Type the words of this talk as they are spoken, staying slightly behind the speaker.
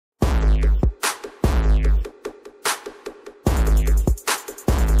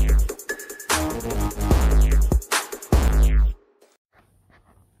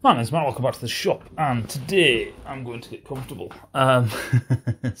Hi, it's Matt, welcome back to the shop, and today I'm going to get comfortable.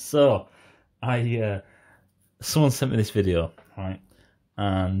 So, someone sent me this video, right,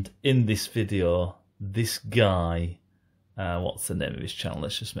 and in this video, this guy, what's the name of his channel?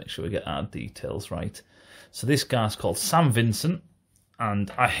 Let's just make sure we get our details right. So this guy's called Sam Vincent,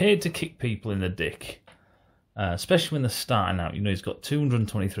 and I hate to kick people in the dick, especially when they're starting out. You know, he's got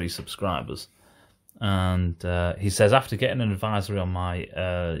 223 subscribers. And he says, after getting an advisory on my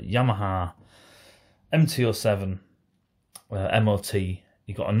Yamaha MT-07 MOT, he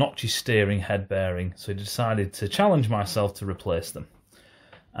got a notchy steering head bearing, so he decided to challenge myself to replace them.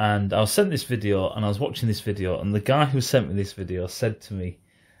 And I was sent this video, and I was watching this video, and the guy who sent me this video said to me,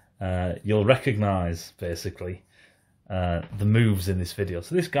 you'll recognise, basically, the moves in this video.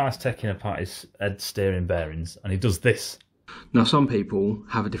 So this guy's taking apart his head steering bearings, and he does this. Now some people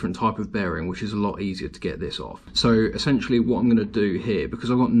have a different type of bearing which is a lot easier to get this off. So essentially what I'm going to do here, because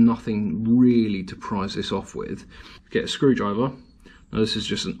I've got nothing really to prise this off with, get a screwdriver. Now this is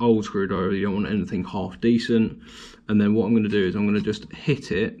just an old screwdriver, you don't want anything half decent. And then what I'm going to do is I'm going to just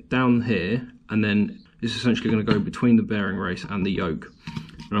hit it down here, and then it's essentially going to go between the bearing race and the yoke.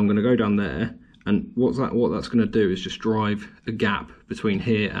 And I'm going to go down there, and what that's going to do is just drive a gap between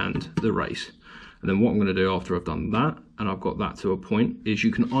here and the race. And then what I'm going to do after I've done that, and I've got that to a point, is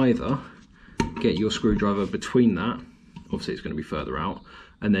you can either get your screwdriver between that, obviously it's going to be further out,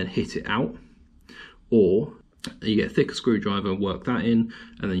 and then hit it out, or you get a thicker screwdriver, work that in,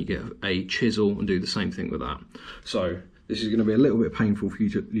 and then you get a chisel and do the same thing with that. So this is going to be a little bit painful for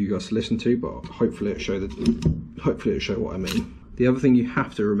you guys to listen to, but hopefully it'll show what I mean. The other thing you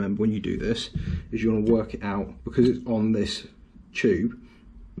have to remember when you do this is you want to work it out, because it's on this tube.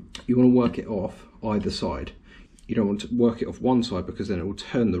 You want to work it off either side. You don't want to work it off one side, because then it will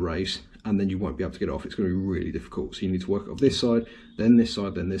turn the race and then you won't be able to get it off. It's going to be really difficult. So you need to work it off this side, then this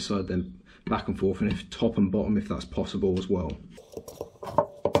side, then this side, then back and forth, and if top and bottom if that's possible as well.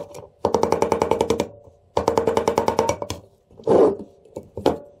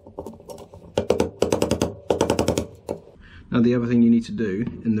 Now the other thing you need to do,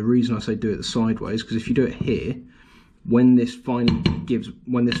 and the reason I say do it sideways, because if you do it here, when this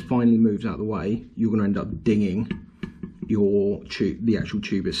finally moves out of the way, you're going to end up dinging your tube, the actual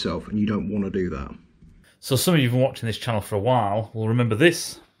tube itself, and you don't want to do that. So some of you have been watching this channel for a while will remember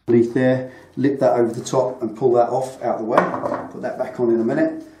this. Underneath there, lift that over the top and pull that off out of the way. Put that back on in a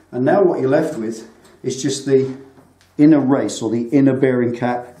minute. And now what you're left with is just the inner race, or the inner bearing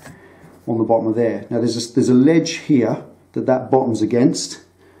cap on the bottom of there. Now there's a ledge here that bottoms against,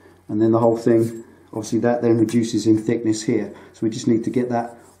 and then the whole thing, obviously that then reduces in thickness here. So we just need to get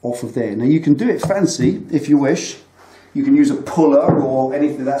that off of there. Now you can do it fancy if you wish. You can use a puller or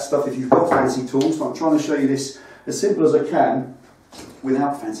anything of that stuff if you've got fancy tools. But I'm trying to show you this as simple as I can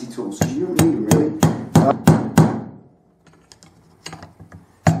without fancy tools. So you don't need them really.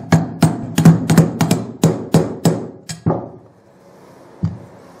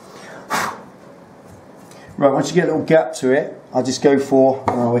 Right, once you get a little gap to it, I just go for,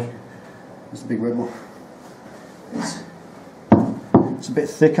 where are we? There's the big red one. It's a bit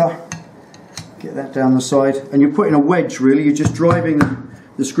thicker. Get that down the side, and you're putting a wedge really. You're just driving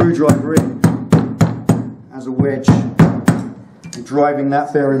the screwdriver in as a wedge. You're driving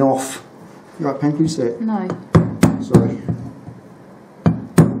that bearing off. You right, Pen? Can you see it? No. Sorry.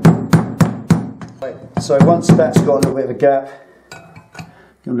 Right. So once that's got a little bit of a gap,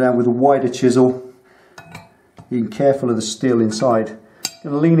 come down with a wider chisel. Being careful of the steel inside.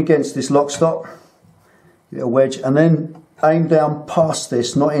 Going to lean against this lock stop, get a wedge, and then aim down past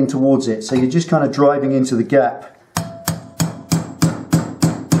this, not in towards it. So you're just kind of driving into the gap.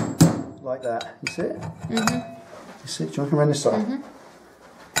 Like that. You see it? Mm-hmm. You see it? Do you want to come around this side? Mm-hmm.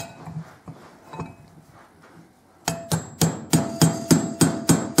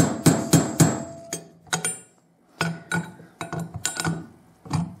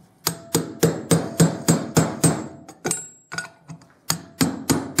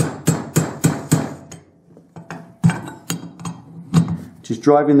 Just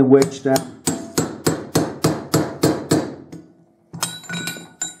driving the wedge down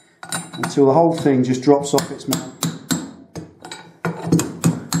until the whole thing just drops off its mount.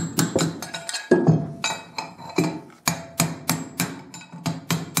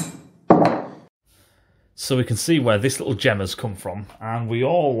 So we can see where this little gem has come from, and we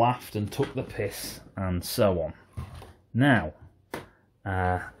all laughed and took the piss and so on. Now,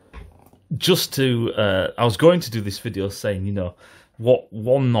 I was going to do this video saying, you know, what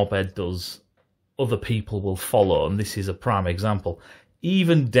one knobhead does, other people will follow, and this is a prime example.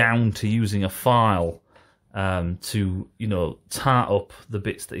 Even down to using a file to, you know, tart up the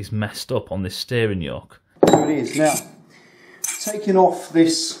bits that he's messed up on this steering yoke. Here it is. Now, taking off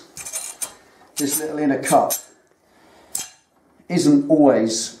this little inner cup isn't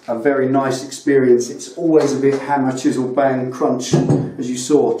always a very nice experience. It's always a bit hammer, chisel, bang, crunch, as you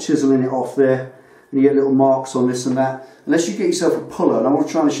saw, chiseling it off there, and you get little marks on this and that. Unless you get yourself a puller, and I'm not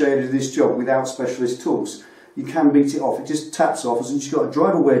trying to show you to do this job without specialist tools, you can beat it off. It just taps off, so you just got to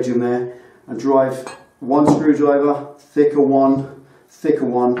drive a wedge in there and drive one screwdriver, thicker one,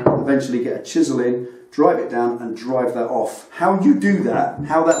 eventually get a chisel in, drive it down and drive that off. How you do that,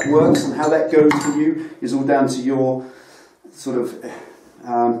 how that works and how that goes for you is all down to your sort of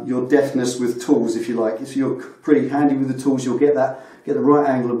your deftness with tools, if you like. If you're pretty handy with the tools, you'll get the right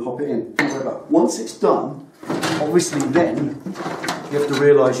angle and pop it in. However, once it's done, obviously then you have to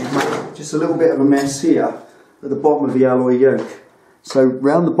realise you've made just a little bit of a mess here at the bottom of the alloy yoke. So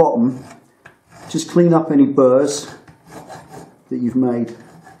round the bottom, just clean up any burrs that you've made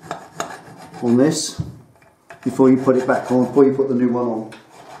on this before you put it back on, before you put the new one on.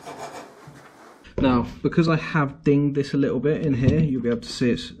 Now, because I have dinged this a little bit in here, you'll be able to see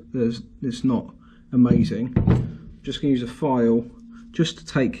it's not amazing. I'm just going to use a file just to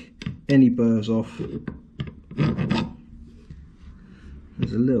take any burrs off.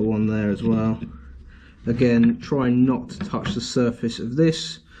 There's a little one there as well. Again, try not to touch the surface of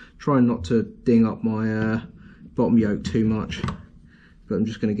this. Try not to ding up my bottom yoke too much. But I'm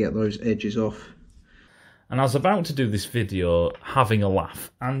just going to get those edges off. And I was about to do this video having a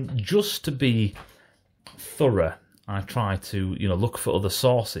laugh, and just to be thorough, I try to, you know, look for other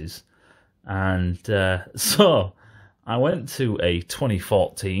sources. And so I went to a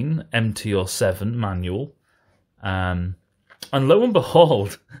 2014 MT-07 manual, and lo and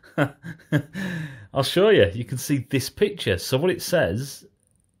behold, I'll show you. You can see this picture. So what it says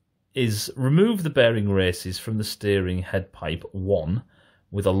is, remove the bearing races from the steering head pipe 1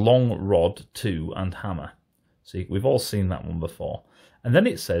 with a long rod 2 and hammer. So we've all seen that one before. And then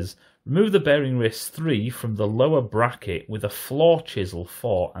it says, remove the bearing race 3 from the lower bracket with a floor chisel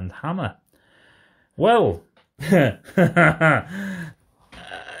 4 and hammer. Well, what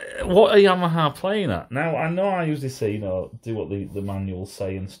are Yamaha playing at? Now, I know I usually say, you know, do what the manuals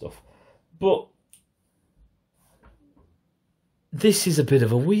say and stuff, but this is a bit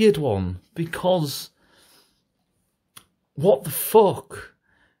of a weird one, because what the fuck?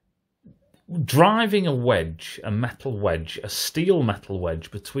 Driving a wedge, a metal wedge, a steel metal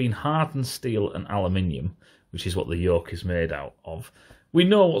wedge between hardened steel and aluminium, which is what the yoke is made out of, we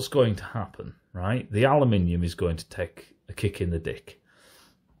know what's going to happen, right? The aluminium is going to take a kick in the dick.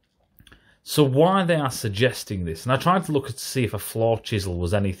 So why they are suggesting this, and I tried to look to see if a floor chisel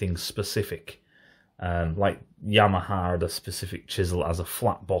was anything specific, like Yamaha had a specific chisel as a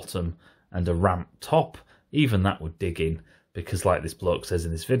flat bottom and a ramp top. Even that would dig in, because like this bloke says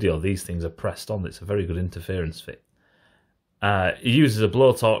in this video, these things are pressed on. It's a very good interference fit. He uses a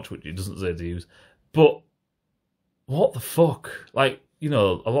blowtorch, which he doesn't say to use. But what the fuck? Like, you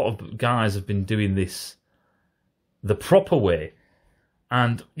know, a lot of guys have been doing this the proper way.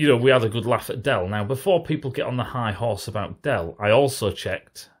 And, you know, we had a good laugh at Dell. Now, before people get on the high horse about Dell, I also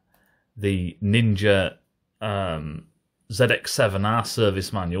checked the Ninja ZX7R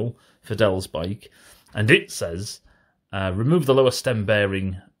service manual for Dell's bike. And it says, remove the lower stem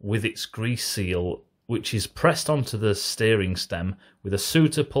bearing with its grease seal, which is pressed onto the steering stem with a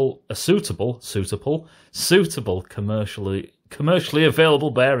suitable commercially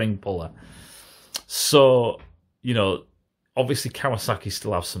available bearing puller. So, you know, obviously Kawasaki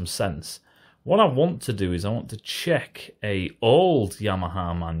still have some sense. What I want to do is I want to check a old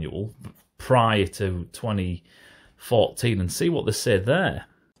Yamaha manual prior to 2014 and see what they say there.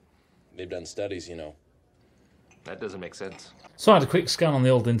 They've done studies, you know. That doesn't make sense. So I had a quick scan on the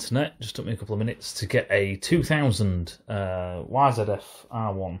old internet, just took me a couple of minutes to get a 2000 YZF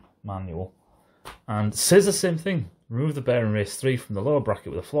R1 manual, and it says the same thing. Remove the bearing race 3 from the lower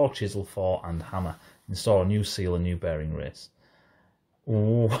bracket with a floor chisel 4 and hammer. Install a new seal and new bearing race.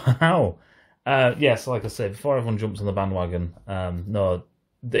 Wow. Yes, like I said, before everyone jumps on the bandwagon, no,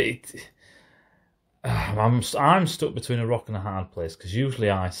 I'm stuck between a rock and a hard place, because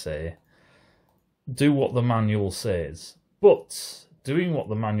usually I say, do what the manual says. But doing what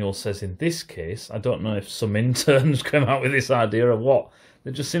the manual says in this case, I don't know if some interns came out with this idea or what.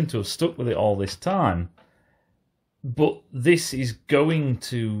 They just seem to have stuck with it all this time. But this is going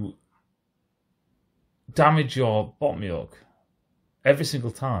to damage your bottom yoke every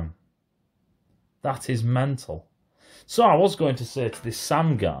single time. That is mental. So I was going to say to this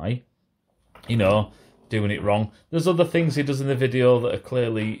Sam guy, you know, doing it wrong. There's other things he does in the video that are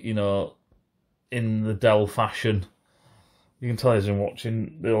clearly, you know, in the Dell fashion. You can tell he's been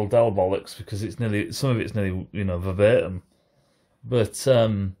watching the old Dell bollocks because it's nearly, some of it's nearly, you know, verbatim. But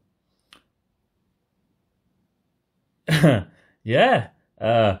yeah,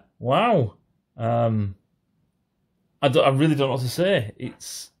 wow. I really don't know what to say.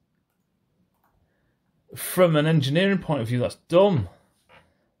 It's, from an engineering point of view, that's dumb.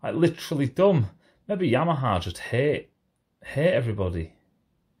 Like, literally dumb. Maybe Yamaha just hate everybody.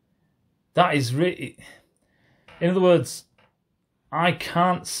 That is really... In other words, I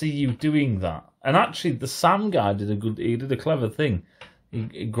can't see you doing that. And actually, the Sam guy did a clever thing.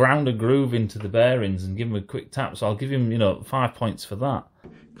 He ground a groove into the bearings and give him a quick tap. So I'll give him, you know, 5 points for that.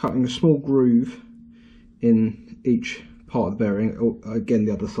 Cutting a small groove in each part of the bearing, or again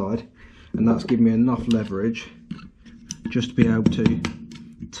the other side, and that's giving me enough leverage just to be able to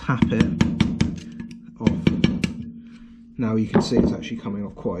tap it off. Now you can see it's actually coming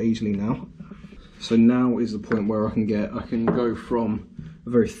off quite easily now. So now is the point where I can go from a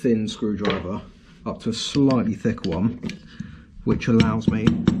very thin screwdriver up to a slightly thicker one, which allows me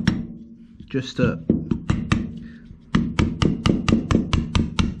just to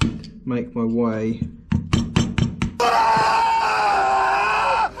make my way.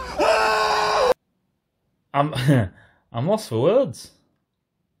 I'm lost for words.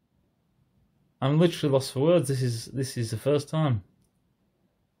 I'm literally lost for words. This is the first time.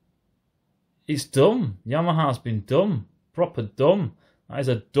 It's dumb. Yamaha's been dumb. Proper dumb. That is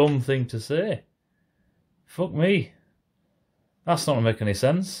a dumb thing to say. Fuck me. That's not going to make any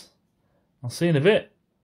sense. I'll see you in a bit.